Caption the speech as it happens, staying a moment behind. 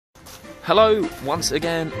Hello once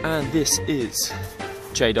again, and this is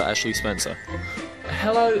J.Ashley Spencer.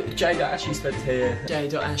 Hello, J.Ashley Spencer here.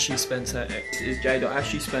 J.Ashley Spencer. This is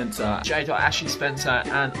J.Ashley Spencer. J.Ashley Spencer,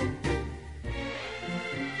 and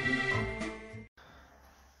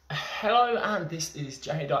hello, and this is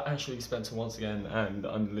J.Ashley Spencer once again, and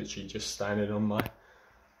I'm literally just standing on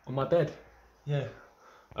my bed. Yeah.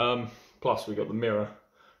 Plus we got the mirror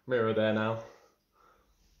there now,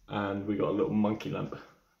 and we got a little monkey lamp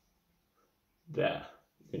there.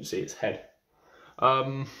 You can see its head.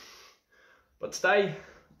 But today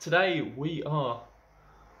we are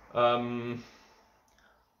bottling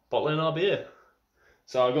our beer.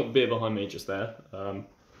 So I've got the beer behind me just there.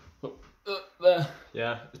 There.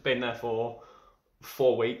 Yeah, it's been there for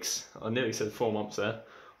 4 weeks. I nearly said 4 months there.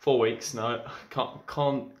 4 weeks. No,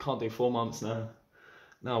 can't do 4 months now.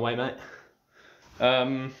 No way, mate.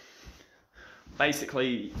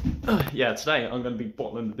 Basically, yeah, today I'm going to be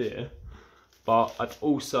bottling the beer, but I've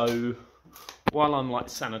also, while I'm like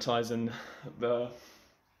sanitizing the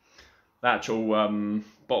actual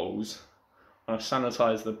bottles, I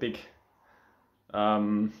sanitize the big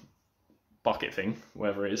bucket thing,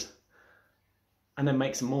 whatever it is, and then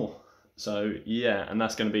make some more. So yeah, and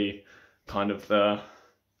that's going to be kind of the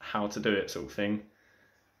how to do it sort of thing.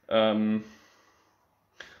 I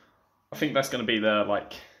think that's going to be the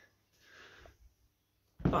like,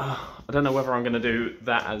 I don't know whether I'm going to do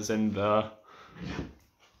that as in the,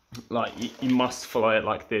 like, you must follow it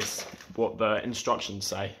like this, what the instructions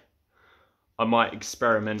say. I might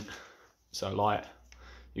experiment, so like,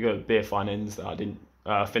 you got beer finings that I didn't,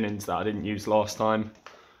 finnings that I didn't use last time.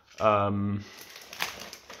 What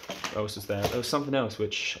else was there? There was something else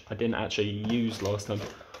which I didn't actually use last time.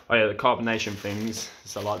 Oh yeah, the carbonation things,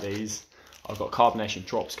 so like these. I've got carbonation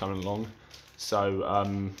drops coming along,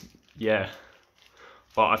 so yeah.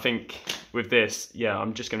 But I think with this, yeah,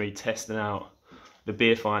 I'm just going to be testing out the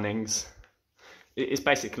beer finings. It's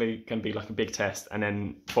basically going to be like a big test, and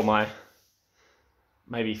then for my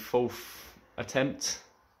maybe 4th attempt,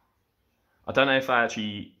 I don't know if I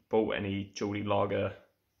actually bought any Geordie lager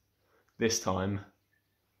this time.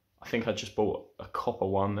 I think I just bought a copper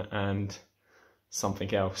one and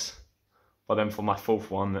something else. But then for my 4th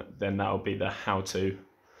one, then that'll be the how to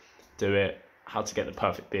do it, how to get the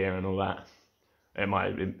perfect beer and all that. It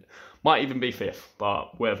might even be 5th,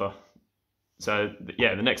 but whatever. So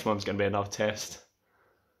yeah, the next one's going to be another test,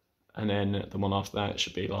 and then the one after that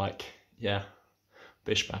should be like, yeah,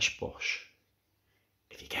 bish bash bosh,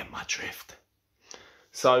 if you get my drift.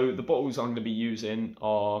 So the bottles I'm going to be using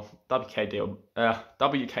are WKD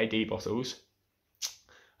bottles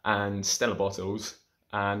and Stella bottles,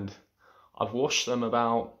 and I've washed them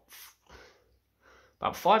about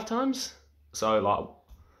 5 times. So like,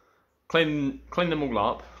 clean them all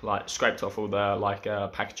up, like scraped off all the like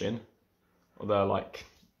packaging, all the like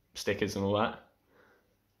stickers and all that.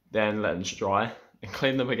 Then let them to dry, and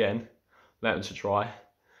clean them again, let them to dry,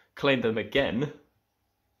 clean them again,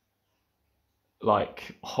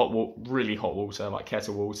 like really hot water, like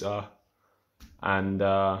kettle water, and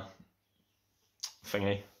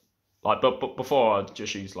thingy. Like, but before I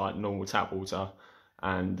just used like normal tap water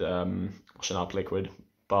and washing up liquid.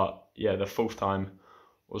 But yeah, the 4th time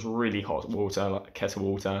was really hot water, like kettle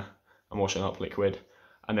water, and washing up liquid.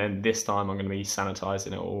 And then this time I'm going to be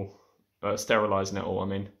sanitizing it all, sterilizing it all, I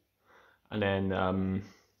mean. And then,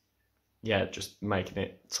 yeah, just making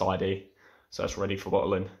it tidy so it's ready for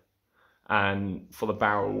bottling. And for the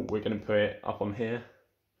barrel, we're going to put it up on here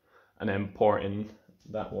and then pour it in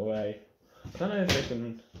that way. I don't know if it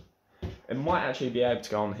can, it might actually be able to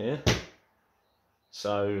go on here.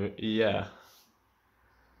 So, yeah.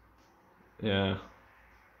 Yeah.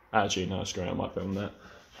 Actually, no, screw it, I might put on that.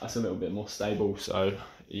 That's a little bit more stable, so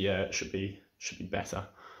yeah, it should be better.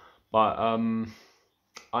 But I'm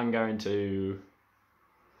going to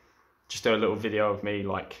just do a little video of me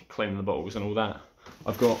like cleaning the bottles and all that.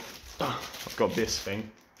 I've got this thing,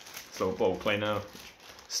 this little bottle cleaner.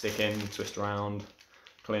 Stick in, twist around,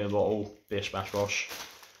 clean the bottle, bish bash bosh.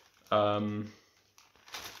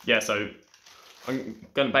 Yeah, so I'm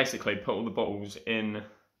going to basically put all the bottles in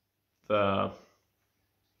the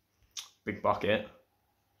big bucket,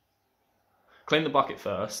 clean the bucket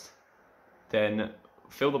first, then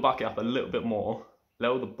fill the bucket up a little bit more,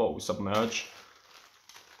 let all the bottles submerge,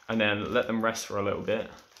 and then let them rest for a little bit,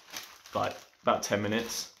 like about 10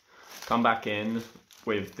 minutes. Come back in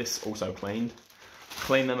with this also cleaned,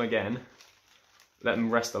 clean them again, let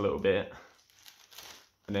them rest a little bit,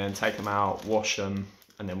 and then take them out, wash them,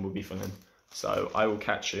 and then we'll be filling. So I will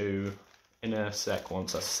catch you in a sec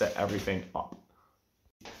once I set everything up.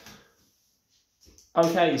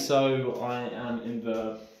 Okay, so I am in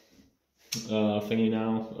the thingy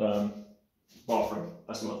now. Bathroom.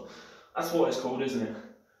 That's what it's called, isn't it?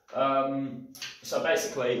 So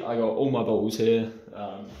basically, I got all my bottles here.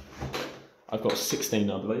 I've got 16,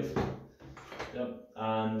 I believe. Yep.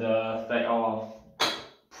 And they are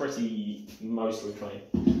pretty mostly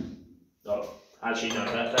clean. Oh, actually, no,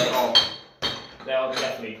 they are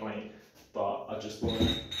definitely clean. But I just want to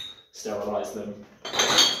sterilise them,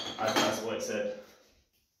 as that's what it said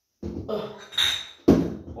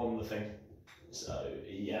on the thing. So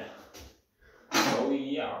yeah. So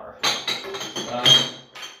we are. Let's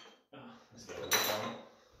get rid of that.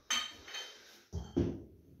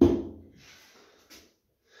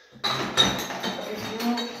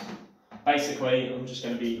 Basically, I'm just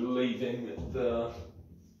going to be leaving the.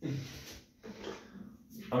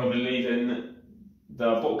 I'm going to be leaving the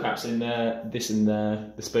bottle caps in there, this in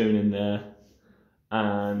there, the spoon in there,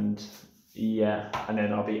 and yeah, and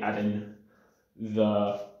then I'll be adding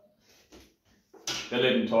the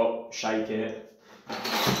lid on top, shake it,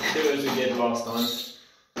 do it as we did last time,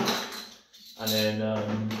 and then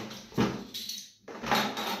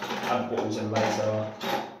add the bottles in later,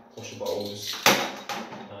 wash the bottles,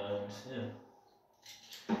 and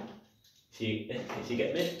yeah, if you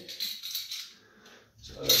get me.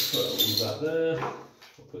 So let's put all that there.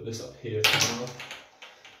 I'll put this up here for now.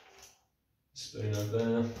 Spoon over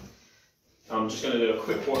there. I'm just going to do a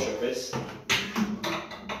quick wash of this.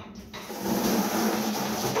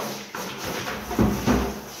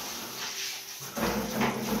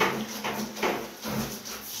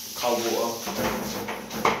 Cold water.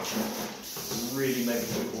 Really make a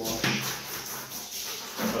quick wash.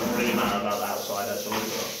 It doesn't really matter about the outside actually,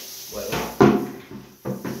 but whatever.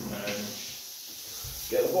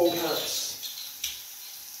 Get the ball caps.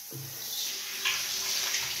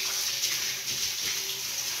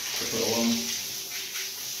 Quick little one.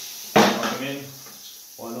 Plug them in.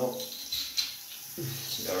 Why not?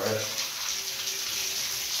 Go ahead.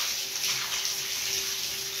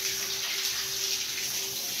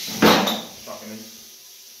 Plug them in.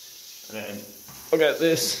 And then I'll get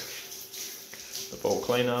this, the ball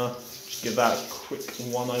cleaner. Just give that a quick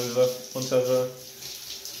once over.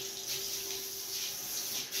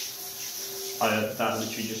 That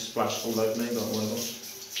literally just splashed all over me, but whatever.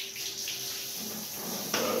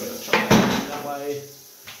 So I'm going to chuck that that way.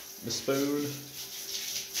 The spoon.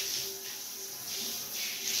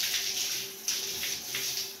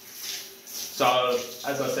 So,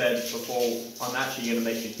 as I said before, I'm actually going to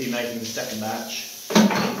be making the second batch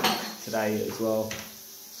today as well.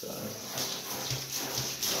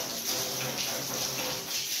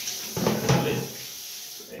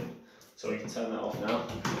 So we can turn that off now.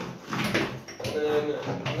 And then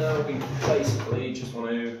now we basically just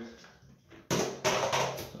want to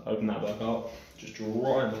open that back up, just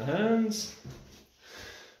dry my hands,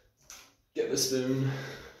 get the spoon,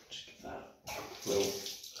 just give that a little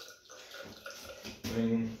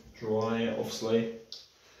thing, dry it obviously.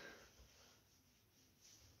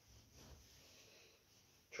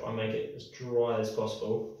 Try and make it as dry as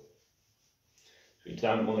possible. We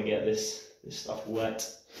don't want to get this stuff wet.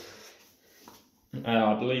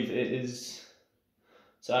 I believe it is.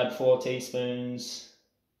 So add 4 teaspoons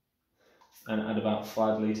and add about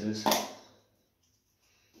 5 litres.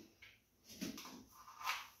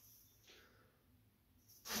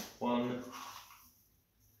 One,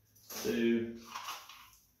 2,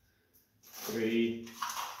 3,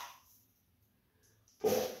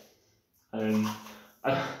 4. And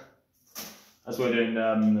as we're doing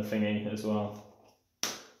the thingy as well,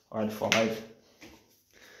 I add 5.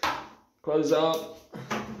 Close up.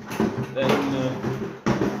 Then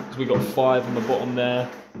we got 5 on the bottom there.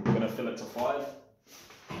 We're going to fill it to 5.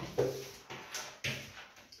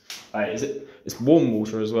 Right, it's warm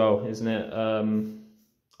water as well, isn't it? I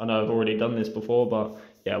know I've already done this before, but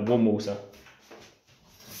yeah, warm water.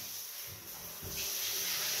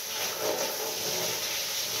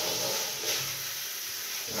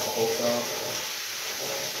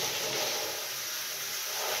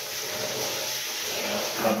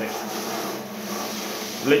 Lovely.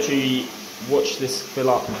 Literally watch this fill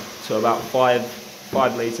up to about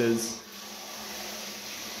 5 litres.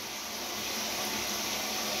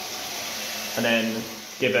 And then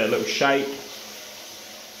give it a little shake.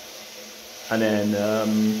 And then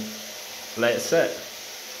let it set.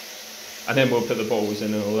 And then we'll put the bottles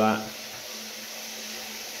in and all that.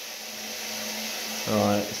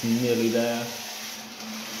 Alright, it's nearly there.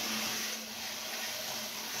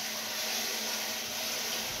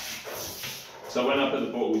 So when I put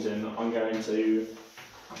the bottles in, I'm going to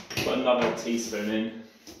put another teaspoon in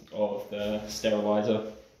of the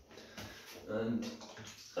steriliser. And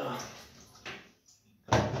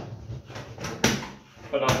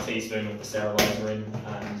put another teaspoon of the steriliser in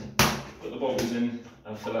and put the bottles in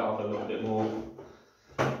and fill it up a little bit more.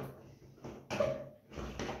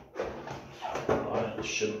 Right, it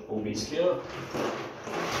should all be secure.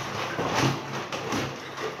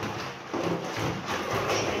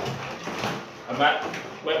 And that,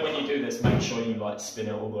 when you do this, make sure you like spin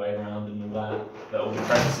it all the way around and all that all the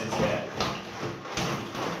crevices get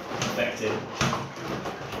affected.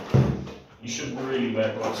 You should really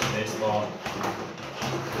wear gloves for this, but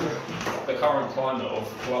the current climate of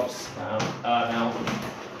gloves are now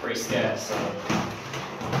pretty scarce, so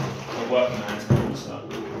the working man's cool, so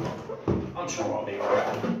I'm sure I'll be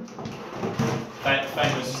alright.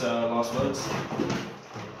 Famous last words.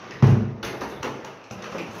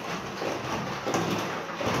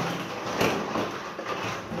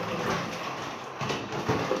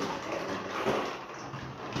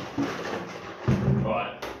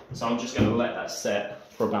 So I'm just going to let that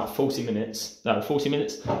set for about 20 minutes, then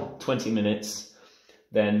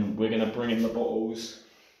we're going to bring in the bottles,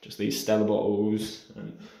 just these Stella bottles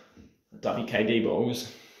and WKD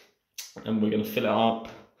bottles, and we're going to fill it up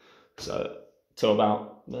so to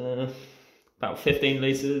about 15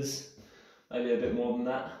 litres, maybe a bit more than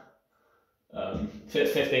that,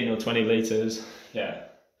 15 or 20 litres, yeah,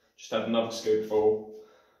 just have another scoop full,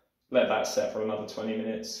 let that set for another 20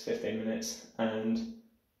 minutes, 15 minutes, and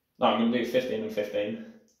no, I'm going to do 15 and 15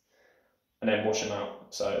 and then wash them out,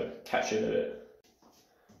 so catch you in a bit.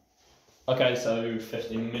 Okay, so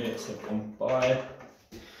 15 minutes have gone by.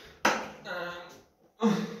 Put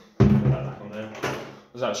that back on there. I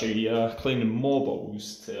was actually cleaning more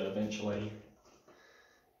bottles to eventually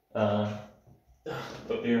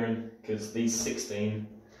put beer in, because these 16,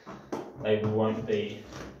 they won't be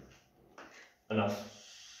enough.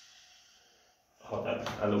 Oh,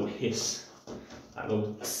 a little hiss. That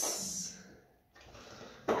little tss.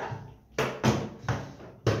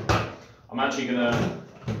 I'm actually gonna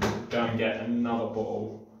go and get another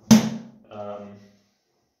bottle.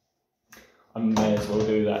 I may as well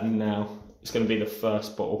do that now. It's gonna be the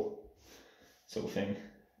first bottle, sort of thing.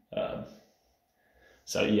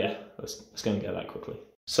 So yeah, let's go and get that quickly.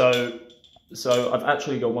 So I've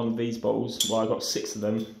actually got one of these bottles. Well, I got 6 of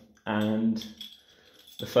them, and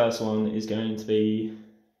the first one is going to be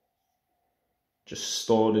just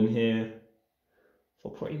stored in here for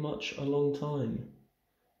pretty much a long time.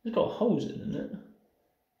 It's got holes in it.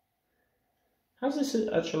 How's this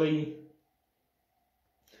actually?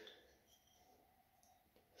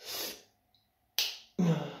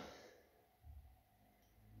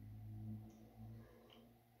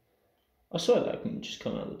 I swear that can just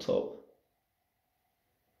come out the top.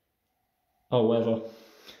 Oh, whatever.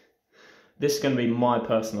 This is going to be my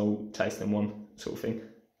personal tasting one, sort of thing.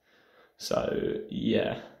 So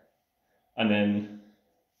yeah, and then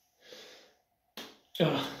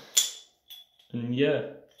and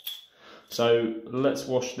yeah, so let's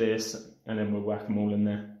wash this and then we'll whack them all in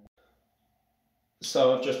there.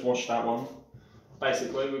 So I've just washed that one.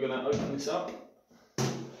 Basically, we're going to open this up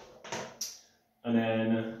and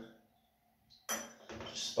then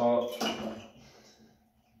just start.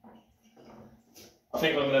 I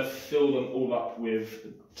think I'm going to fill them all up with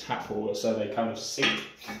tap water so they kind of sink.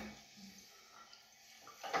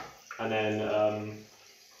 And then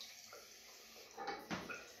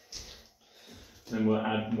we'll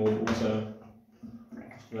add more water to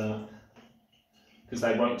that, because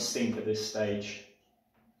they won't sink at this stage.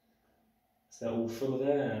 So they're all full of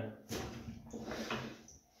air.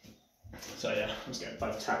 So yeah, let's get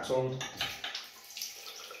both taps on.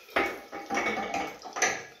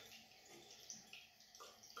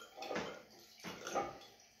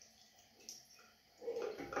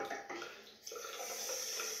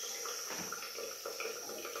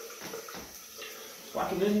 Whack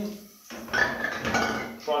them in.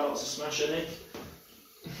 Try not to smash any.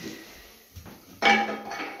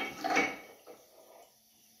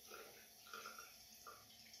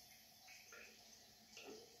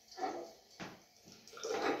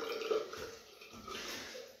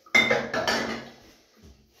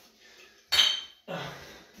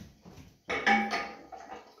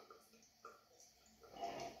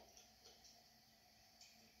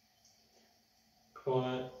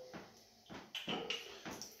 Quiet.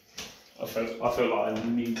 I feel like I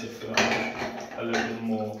need to fill up a little bit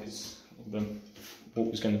more because the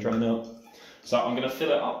water's going to drain out. So I'm going to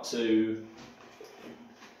fill it up to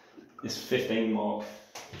this 15 mark.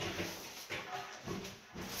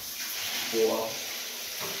 Water.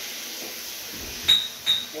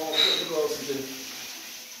 While I put the glasses in.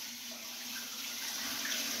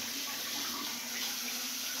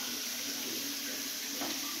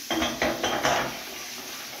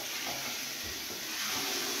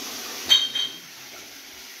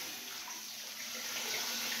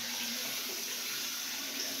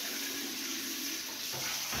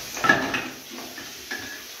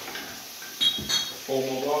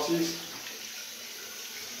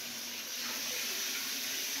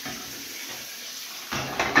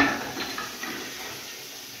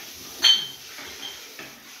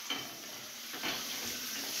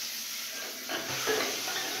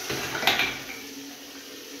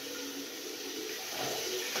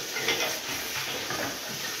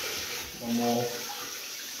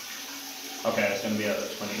 going to be at the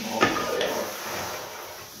 20 mark.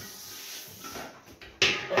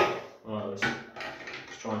 Alright, let's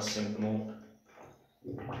try and sync them all.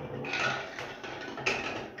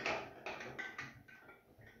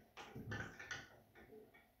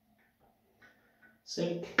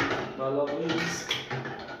 Sync, my lovelies.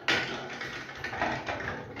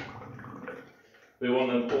 We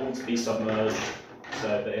want them all to be submerged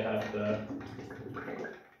so they have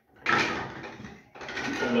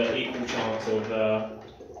all the equal chance of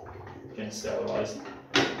getting sterilised.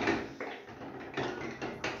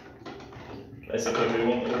 Basically, we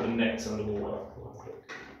want all the necks under water.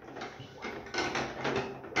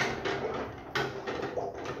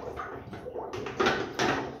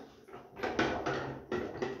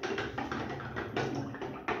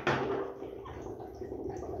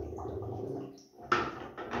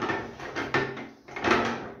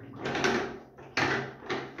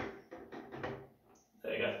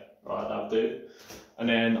 Do. And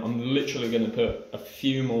then I'm literally going to put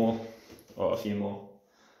two more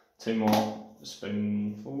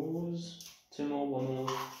spoonfuls, one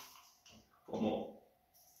more,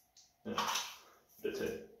 yeah, do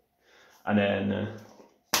two, and then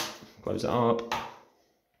close it up,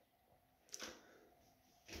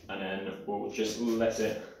 and then we'll just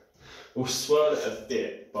we'll swirl it a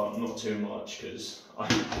bit, but not too much, because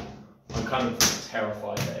I'm kind of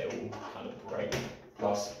terrified that it will kind of break,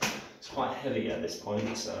 plus it's quite heavy at this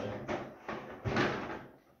point, so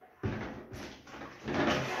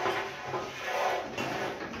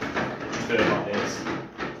do it like this,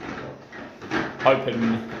 hoping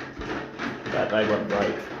that they won't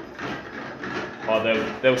break. Or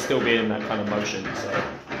they'll still be in that kind of motion, so.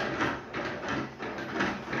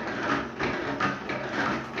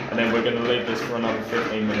 And then we're going to leave this for another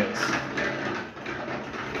 15 minutes.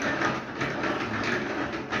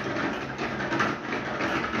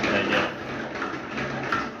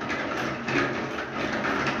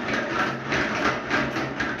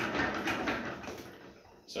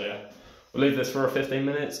 We'll leave this for 15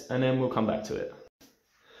 minutes and then we'll come back to it.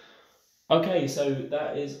 Okay, so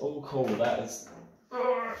that is all cool. That is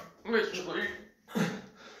literally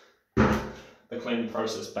the cleaning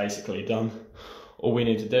process basically done. All we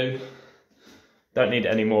need to do, don't need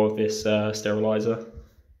any more of this sterilizer.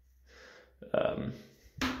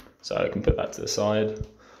 So I can put that to the side.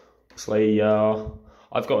 Obviously,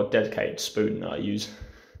 I've got a dedicated spoon that I use.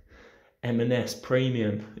 M&S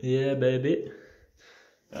Premium, yeah baby.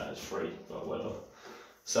 It's free, but whatever.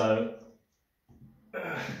 So,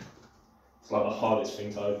 it's like the hardest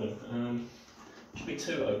thing to open. Should be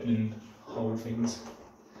two opening hole things.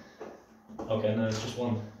 Okay, no, it's just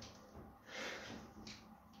one.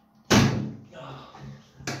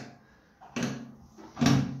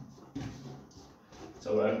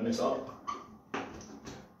 So we'll open this up.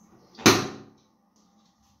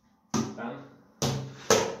 Bam.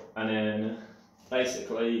 And then,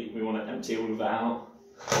 basically, we want to empty all of that out.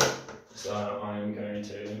 So I am going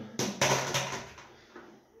to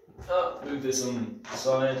move this on the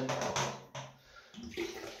side.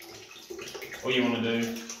 All you want to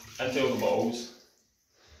do, empty all the bowls,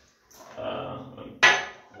 and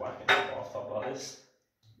whack it in the bathtub like this.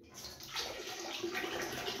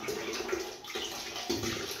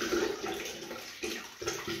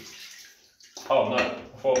 Oh no,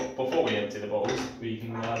 before we empty the bowls, we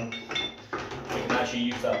can actually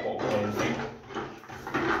use that bottle cleaner thing.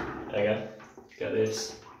 There you go, get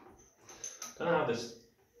this. Don't know how this,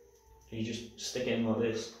 you just stick it in like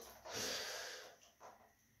this.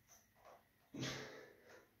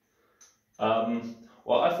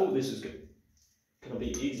 Well, I thought this was going to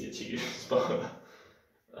be easier to use, but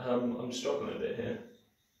I'm struggling a bit here.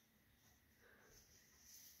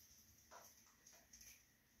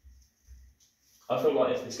 I feel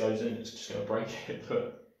like if this goes in, it's just going to break it,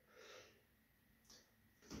 but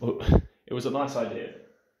well, it was a nice idea.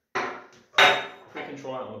 If we can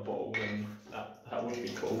try it on a bottle, then that would be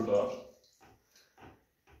cool, but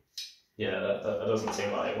yeah, that doesn't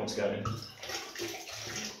seem like it wants to go in.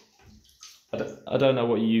 I don't know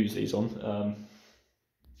what you use these on.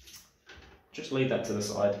 Just leave that to the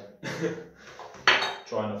side.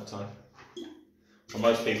 Try another time. Well,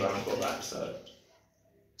 most people haven't got that, so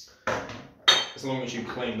as long as you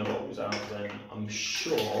clean the bottles out, then I'm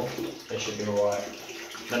sure they should be alright.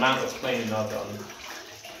 The amount of cleaning I've done,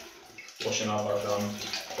 washing up I've done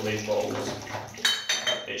for these bottles,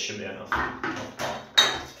 it should be enough.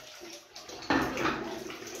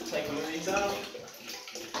 Take one of these out.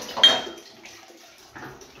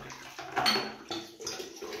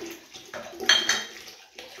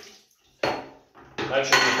 Make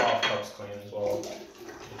sure your bathtub's clean as well, if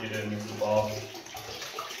you're doing this in the bath.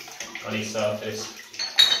 any surface.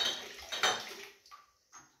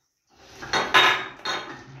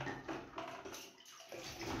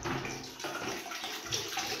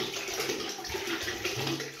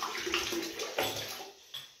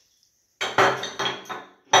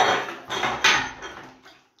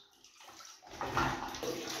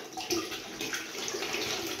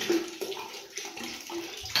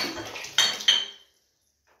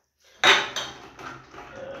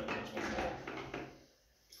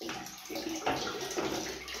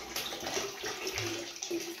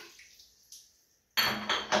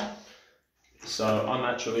 So I'm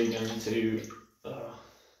actually going to, I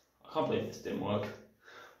can't believe this didn't work.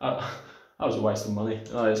 That was a waste of money.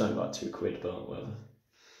 Oh, it's only like £2, but whatever.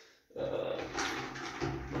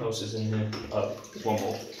 What else is in here? Oh, there's one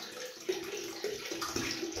more.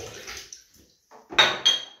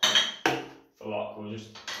 For luck, we'll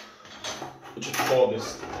just pour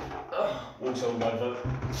this water all over.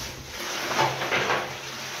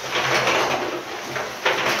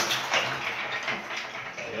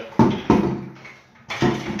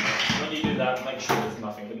 That, make sure there's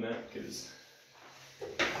nothing in there because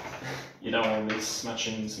you don't want to be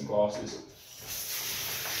smashing some glasses.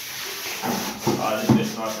 Just do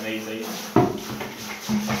this nice and easy. You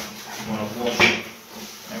want to wash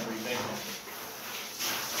everything.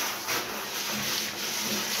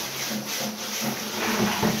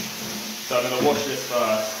 So I'm going to wash this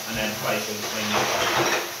first and then place all the things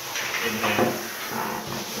in here.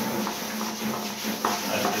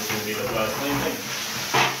 And this will be the first thing.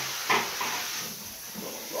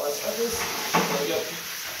 There we go.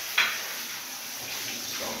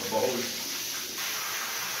 Start the bottles.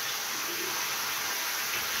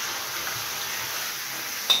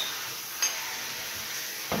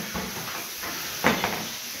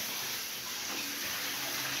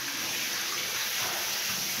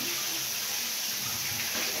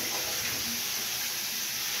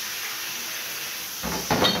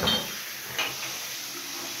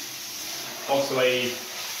 Obviously,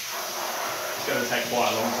 it's going to take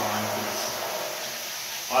quite a long time because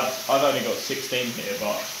I've only got 16 here,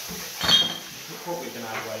 but we're probably going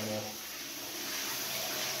to have way more.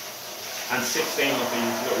 And 16 of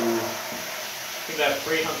these little, I think they're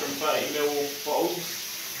 330ml bottles.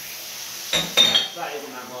 That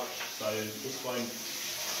isn't that much, so this won't,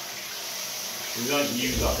 we won't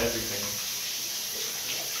use up everything.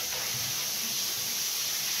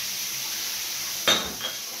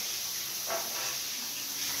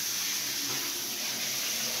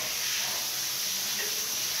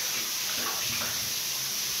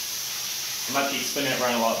 I'm actually spinning it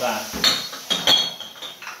around like that.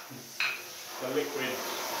 The liquid,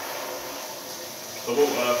 the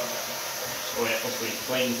water, or it obviously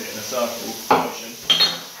cleans it in a circle motion,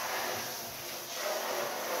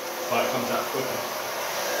 but it comes out quicker.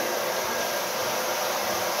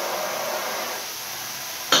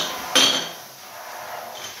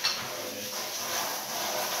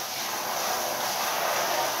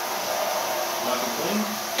 Nice and clean.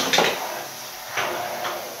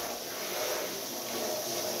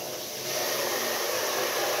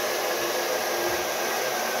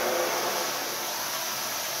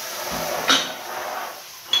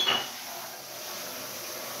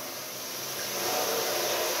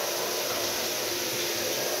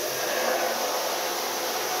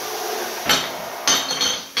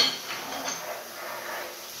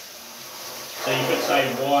 So you could say,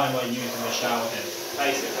 why am I using the shower head?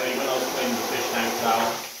 Basically, when I was cleaning the fish tanks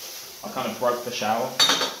out, I kind of broke the shower.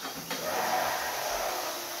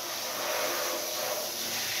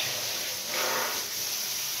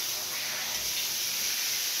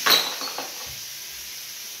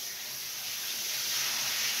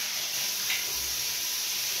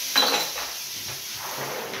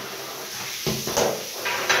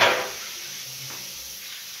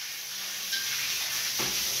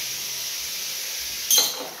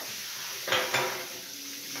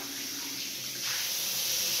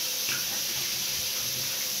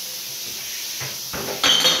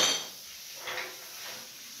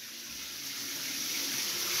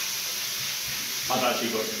 I've actually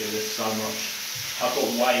got to do this so much. I've got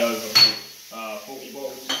way over 40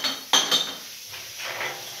 bottles.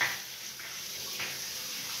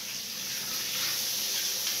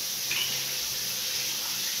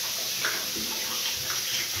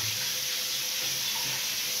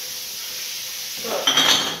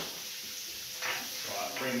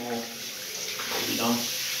 Right, 3 more will be done.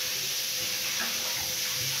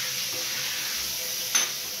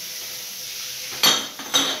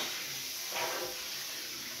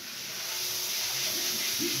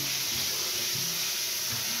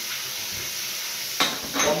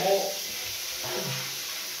 One more.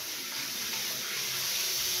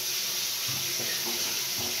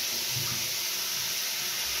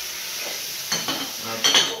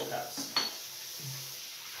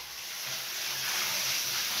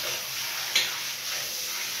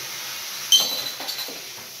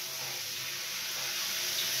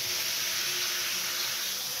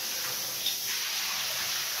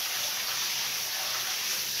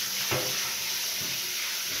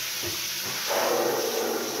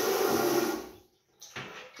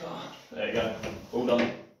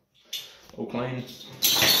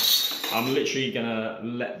 I'm literally gonna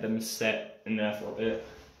let them set in there for a bit.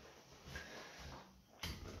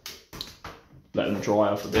 Let them dry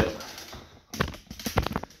off a bit.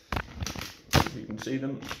 You can see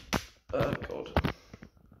them. Oh God.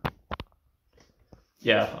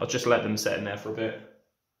 Yeah, I'll just let them set in there for a bit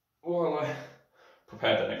while I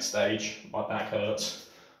prepare the next stage. My back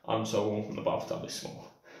hurts. I'm tall and the bathtub is small.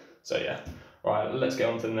 So yeah, right, let's get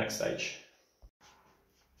on to the next stage.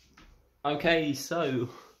 Okay, so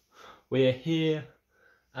we're here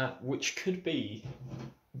at which could be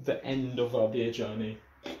the end of our beer journey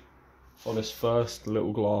for this first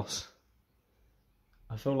little glass.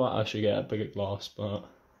 I feel like I should get a bigger glass, but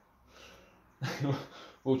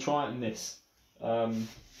we'll try it in this. I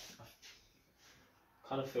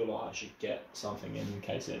kind of feel like I should get something in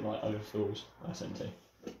case it like overfills. That's empty.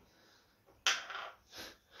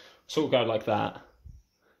 Sort of go like that.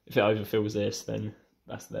 If it overfills this, then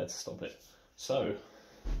that's there to stop it. So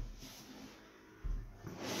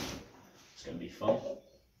it's going to be fun.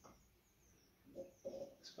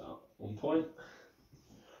 It's about 1 point.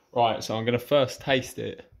 Right, so I'm going to first taste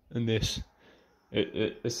it in this.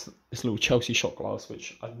 It's this little Chelsea shot glass,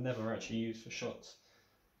 which I've never actually used for shots.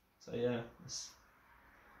 So yeah, let's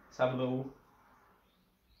have a little.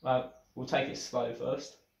 We'll take it slow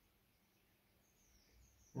first.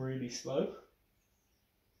 Really slow.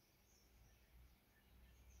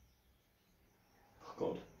 Oh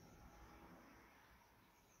God.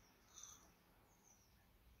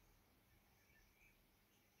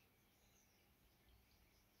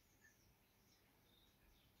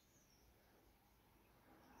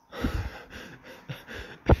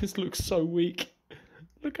 This looks so weak.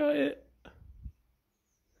 Look at it.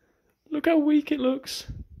 Look how weak it looks.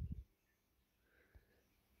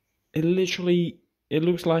 It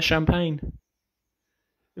looks like champagne.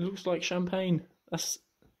 It looks like champagne.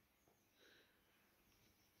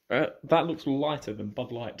 That looks lighter than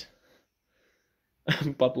Bud Light.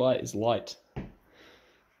 Bud Light is light.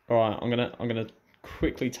 All right, I'm gonna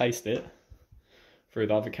quickly taste it through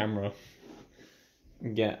the other camera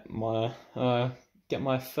and get my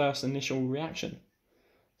first initial reaction.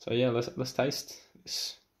 So yeah, let's taste.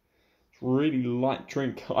 It's really light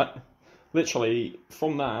drink. Literally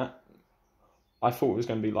from that, I thought it was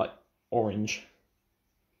going to be like orange.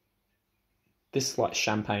 This is like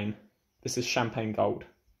champagne. This is champagne gold.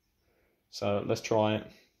 So let's try it.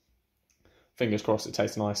 Fingers crossed it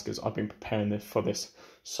tastes nice, because I've been preparing this for this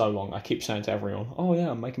so long. I keep saying to everyone, oh yeah,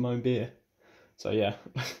 I'm making my own beer. So yeah,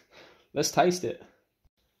 let's taste it.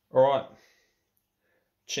 All right,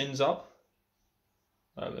 chins up.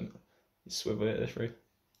 Let me swivel it through.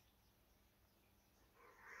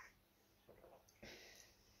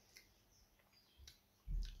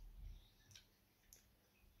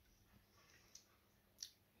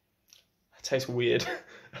 It tastes weird.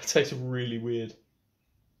 It tastes really weird.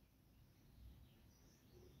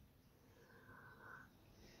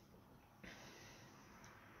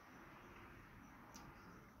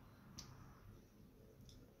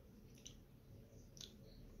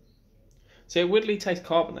 See, it weirdly tastes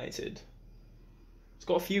carbonated. It's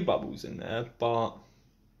got a few bubbles in there, but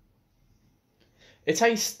it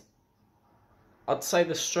tastes, I'd say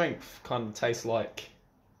the strength kind of tastes like,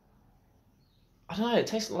 I don't know, it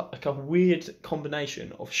tastes like a weird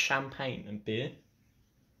combination of champagne and beer.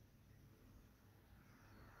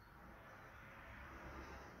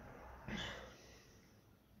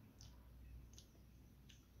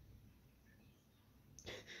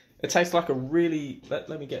 It tastes like a really, let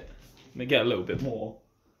me get a little bit more.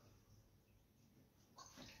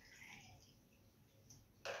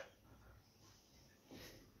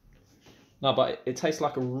 No, but it tastes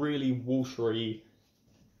like a really watery,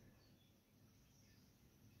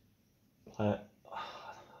 I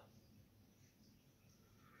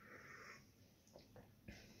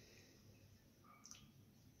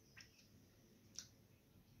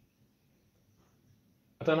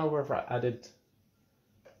don't know whether I added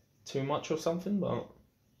too much or something, but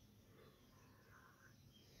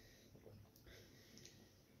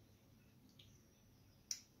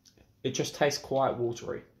it just tastes quite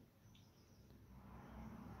watery.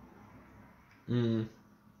 I don't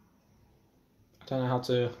know how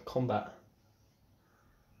to combat.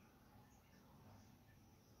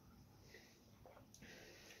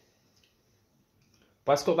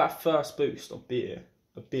 But it's got that first boost of beer,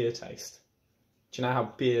 the beer taste. Do you know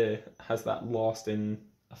how beer has that lasting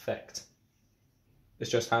effect? It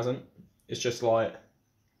just hasn't. It's just like,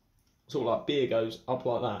 sort of like beer goes up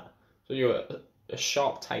like that. So you get a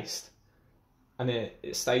sharp taste, and then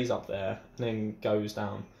it stays up there, and then goes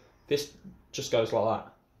down. This just goes like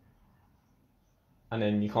that, and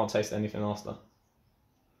then you can't taste anything after.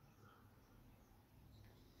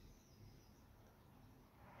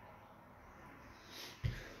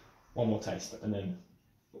 one more taste, and then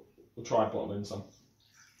we'll try bottling some.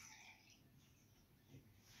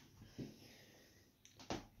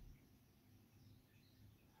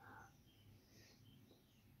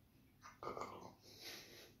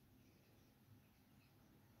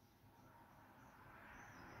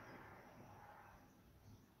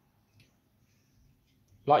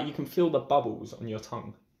 Like, you can feel the bubbles on your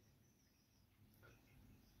tongue.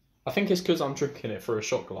 I think it's because I'm drinking it through a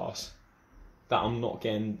shot glass that I'm not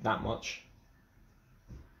getting that much.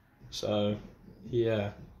 So,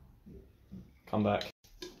 yeah. Come back.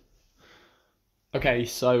 Okay,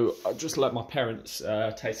 so I just let my parents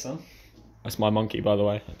taste some. That's my monkey, by the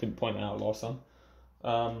way. I didn't point it out last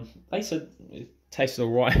time. They said it tasted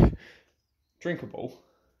alright. Drinkable.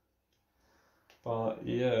 But,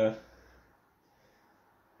 yeah.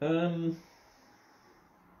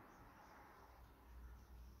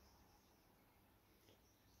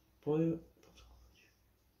 Boy,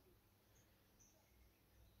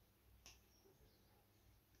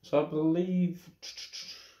 so I believe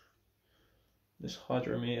this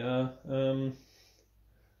hydrometer,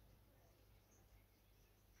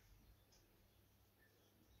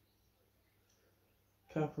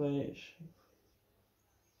 calculate.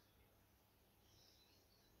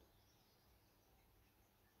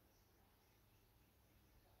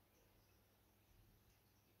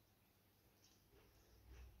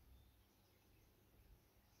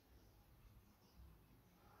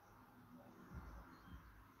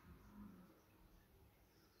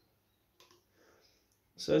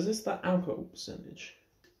 So is this the alcohol percentage?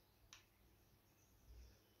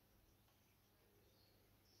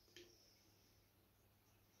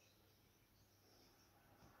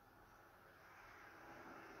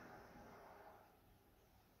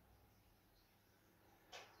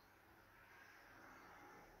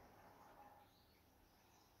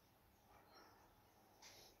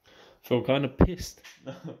 Feel kind of pissed.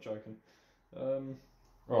 No, I'm joking.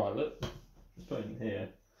 Right, let's put it in here.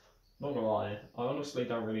 Not gonna lie, I honestly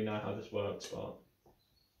don't really know how this works, but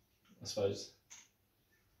I suppose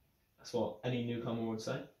that's what any newcomer would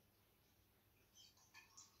say.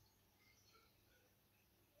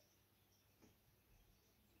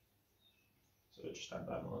 So just add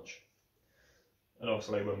that much. And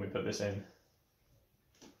obviously when we put this in,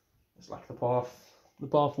 it's like the bath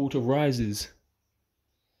water rises.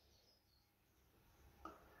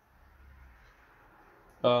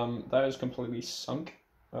 That is completely sunk.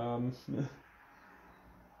 Can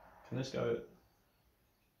this go?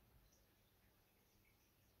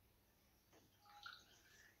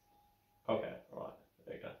 Okay, right,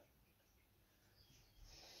 there you go.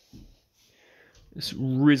 It's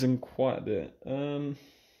risen quite a bit.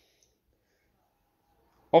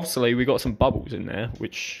 Obviously we got some bubbles in there,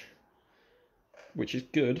 which is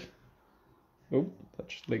good. Oh, that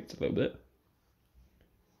just leaked a little bit.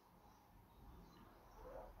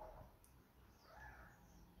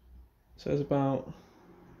 So it's about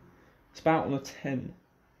on a 10.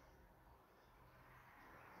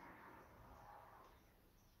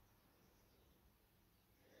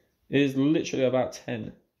 It is literally about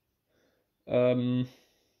 10.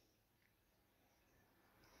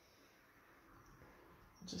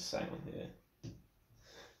 Just saying on here.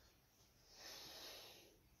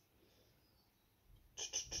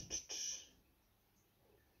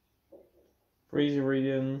 Breezy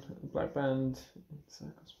Reading, Black Band,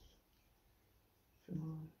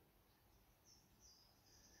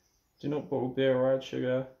 do not bottle beer or add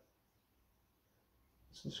sugar.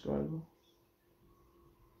 Subscribe.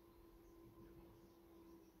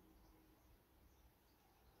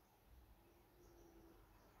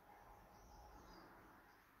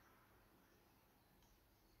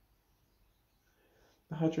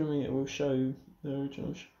 The hydrometer will show the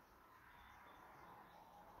original.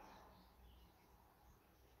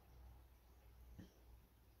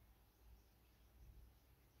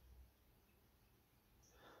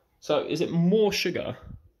 So is it more sugar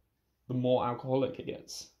the more alcoholic it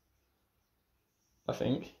gets? I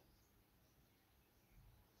think.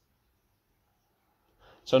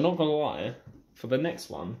 So I'm not gonna lie, for the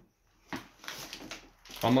next one,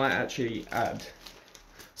 I might actually add.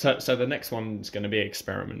 So the next one's gonna be an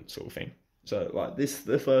experiment sort of thing. So like this,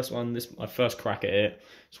 the first one, this my first crack at it.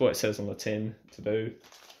 It's what it says on the tin to do.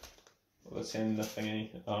 The tin, the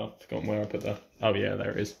thingy. Oh, I've forgotten where I put the. Oh yeah,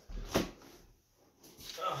 there it is.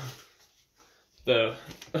 The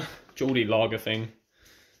Geordie lager thing.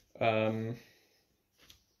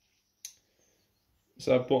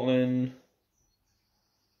 So bottling.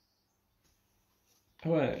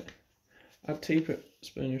 Oh wait, add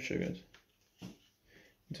teaspoon of sugar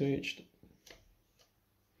into each.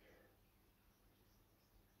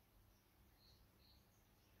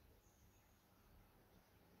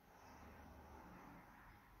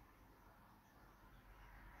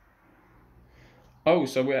 Oh,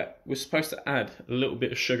 so we're supposed to add a little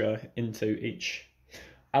bit of sugar into each.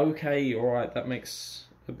 Okay, all right, that makes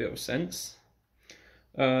a bit of sense.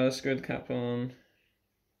 Screw the cap on.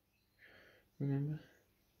 Remember.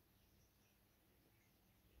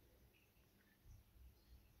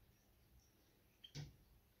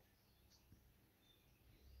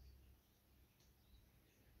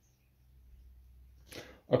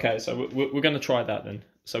 Okay, so we're going to try that then.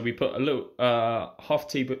 So we put a little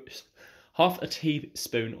half a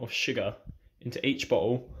teaspoon of sugar into each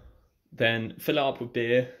bottle, then fill it up with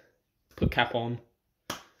beer, put cap on,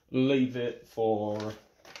 leave it for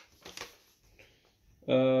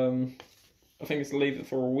I think it's leave it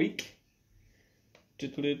for a week. Sure,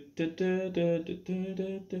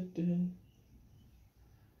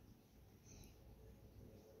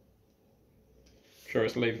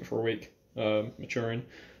 it's leave it for a week. Maturing.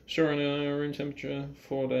 Store in a room temperature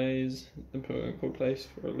 4 days. Then put it in a cool place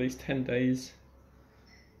for at least 10 days.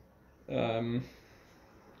 Alright,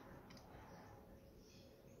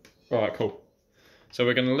 cool. So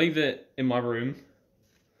we're going to leave it in my room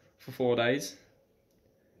for 4 days.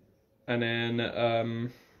 And then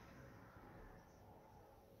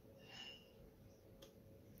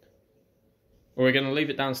we're going to leave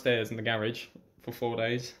it downstairs in the garage for 4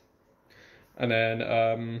 days. And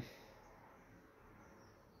then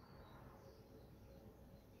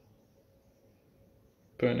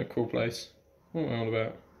put it in a cool place. What am I on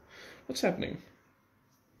about? What's happening?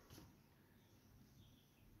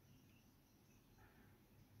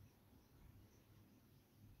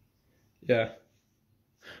 Yeah.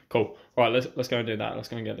 Cool. Right, let's go and do that. Let's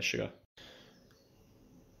go and get the sugar.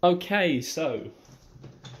 Okay, so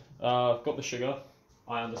I've got the sugar.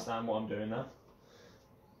 I understand what I'm doing now.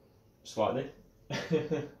 Slightly.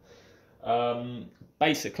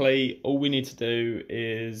 Basically, all we need to do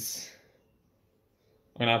is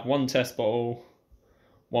I'm gonna have one test bottle,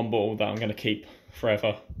 one bottle that I'm gonna keep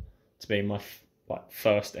forever to be my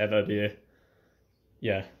first ever beer.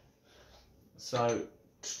 Yeah. So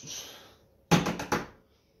this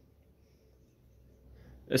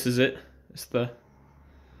is it. It's the. I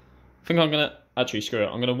think I'm gonna actually screw it.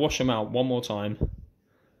 I'm gonna wash them out one more time,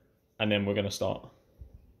 and then we're gonna start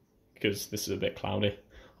because this is a bit cloudy.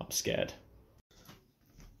 I'm scared.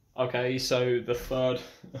 Okay, so the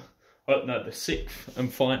sixth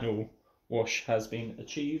and final wash has been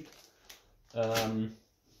achieved, and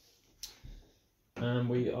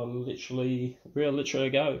we are literally a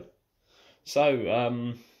go.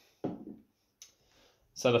 So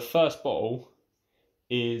so the first bottle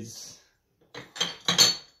is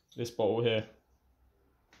this bottle here.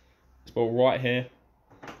 This bottle right here.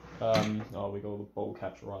 Oh, we got the bottle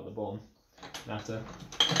capture right at the bottom. I have to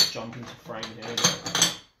jump into frame here.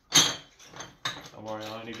 Don't worry,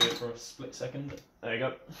 I only do it for a split second. There you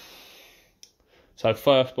go. So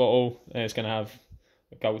first bottle, it's going to have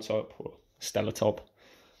a gold top or stellar top,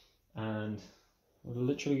 and we're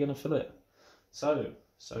literally going to fill it. So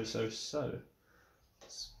let's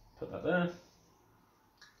put that there.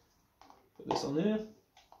 Put this on here.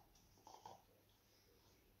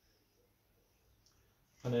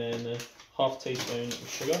 And then half a teaspoon of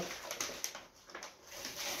sugar.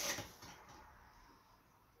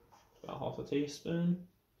 About half a teaspoon.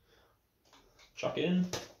 Chuck it in.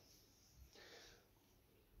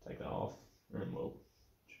 Take that off, and we'll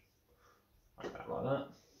like that.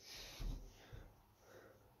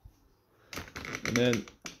 And then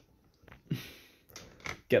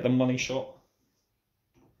get the money shot.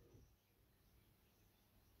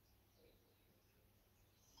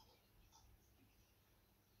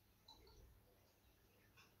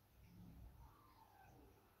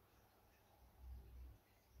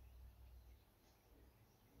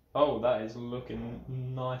 Oh, that is looking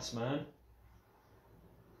nice, man.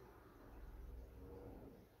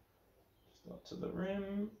 Just up to the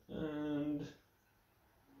rim and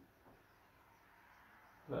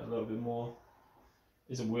that a little bit more.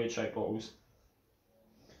 These are weird shaped bottles.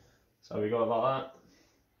 So we got it like that.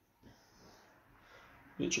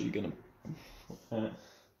 Literally gonna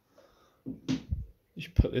you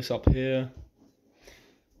should put this up here.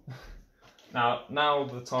 Now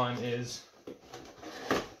the time is.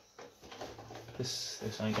 This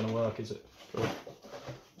ain't gonna work, is it? Cool.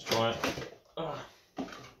 Let's try it.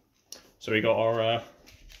 So we got our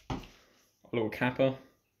little capper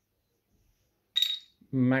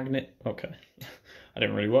magnet. Okay, I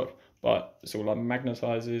didn't really work, but it's all like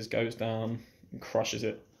magnetizes, goes down, and crushes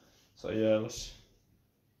it. So yeah, let's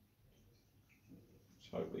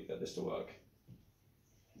hopefully get this to work.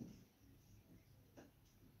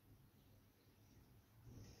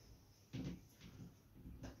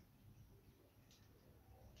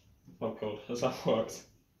 Oh god, has that worked?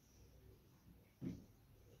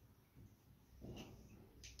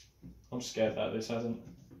 I'm scared that this hasn't.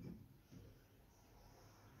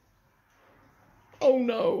 Oh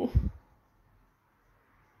no!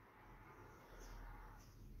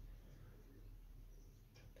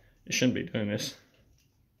 It shouldn't be doing this.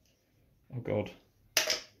 Oh god.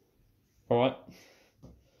 Alright.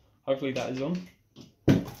 Hopefully that is on.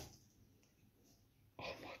 Oh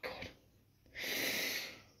my god.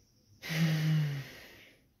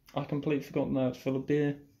 I completely forgot now it's full of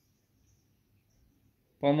beer.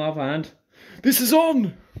 But on the other hand, this is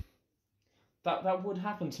on! That would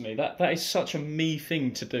happen to me. That is such a me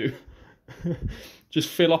thing to do. Just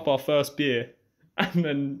fill up our first beer and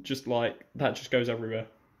then just like that just goes everywhere.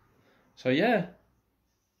 So yeah.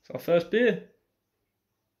 It's our first beer.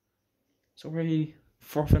 It's already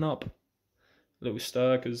frothing up. A little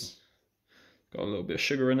stir because got a little bit of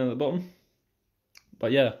sugar in at the bottom.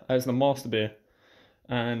 But yeah, that's the master beer.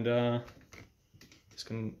 And it's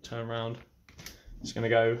gonna turn around. It's gonna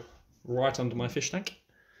go right under my fish tank.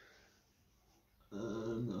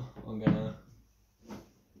 I'm gonna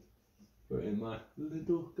put in my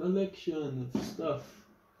little collection of stuff.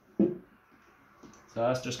 So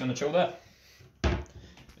that's just gonna chill there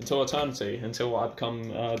until eternity, until I become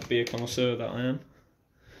the beer connoisseur that I am.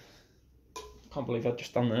 Can't believe I've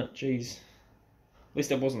just done that. Jeez. At least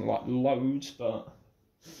there wasn't like loads, but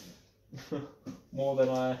more than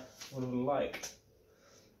I would have liked.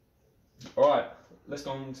 Alright, let's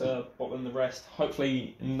go on to bottling the rest.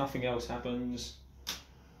 Hopefully nothing else happens.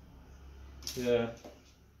 Yeah.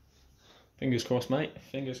 Fingers crossed, mate.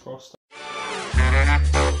 Fingers crossed.